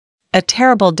A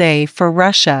terrible day for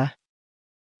Russia.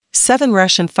 7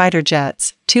 Russian fighter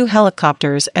jets, 2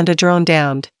 helicopters and a drone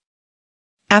downed.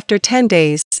 After 10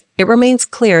 days, it remains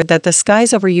clear that the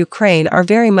skies over Ukraine are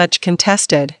very much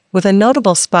contested, with a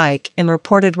notable spike in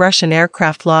reported Russian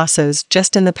aircraft losses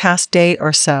just in the past day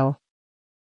or so.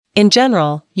 In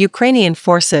general, Ukrainian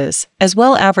forces, as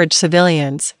well as average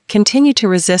civilians, continue to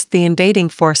resist the invading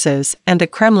forces, and the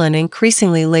Kremlin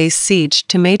increasingly lays siege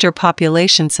to major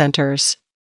population centers.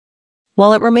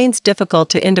 While it remains difficult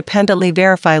to independently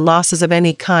verify losses of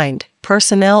any kind,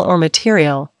 personnel or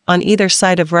material, on either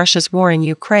side of Russia's war in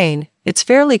Ukraine, it's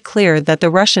fairly clear that the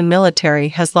Russian military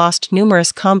has lost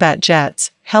numerous combat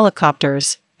jets,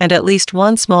 helicopters, and at least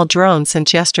 1 small drone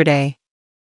since yesterday.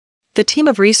 The team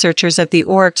of researchers at the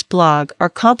Oryx blog are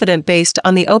confident based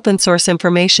on the open-source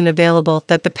information available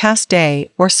that the past day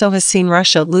or so has seen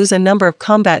Russia lose a number of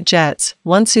combat jets,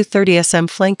 1 Su-30SM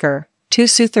flanker, 2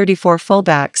 Su-34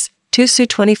 fullbacks, 2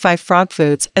 Su-25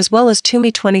 frogfoods, as well as 2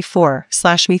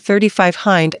 Mi-24/Mi-35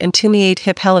 Hind and 2 Mi-8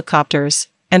 HIP helicopters,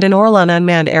 and an Orlan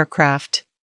unmanned aircraft.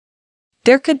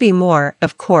 There could be more,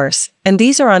 of course, and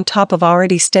these are on top of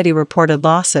already steady reported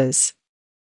losses.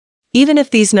 Even if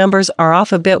these numbers are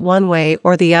off a bit one way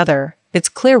or the other, it's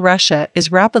clear Russia is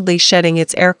rapidly shedding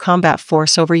its air combat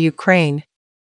force over Ukraine.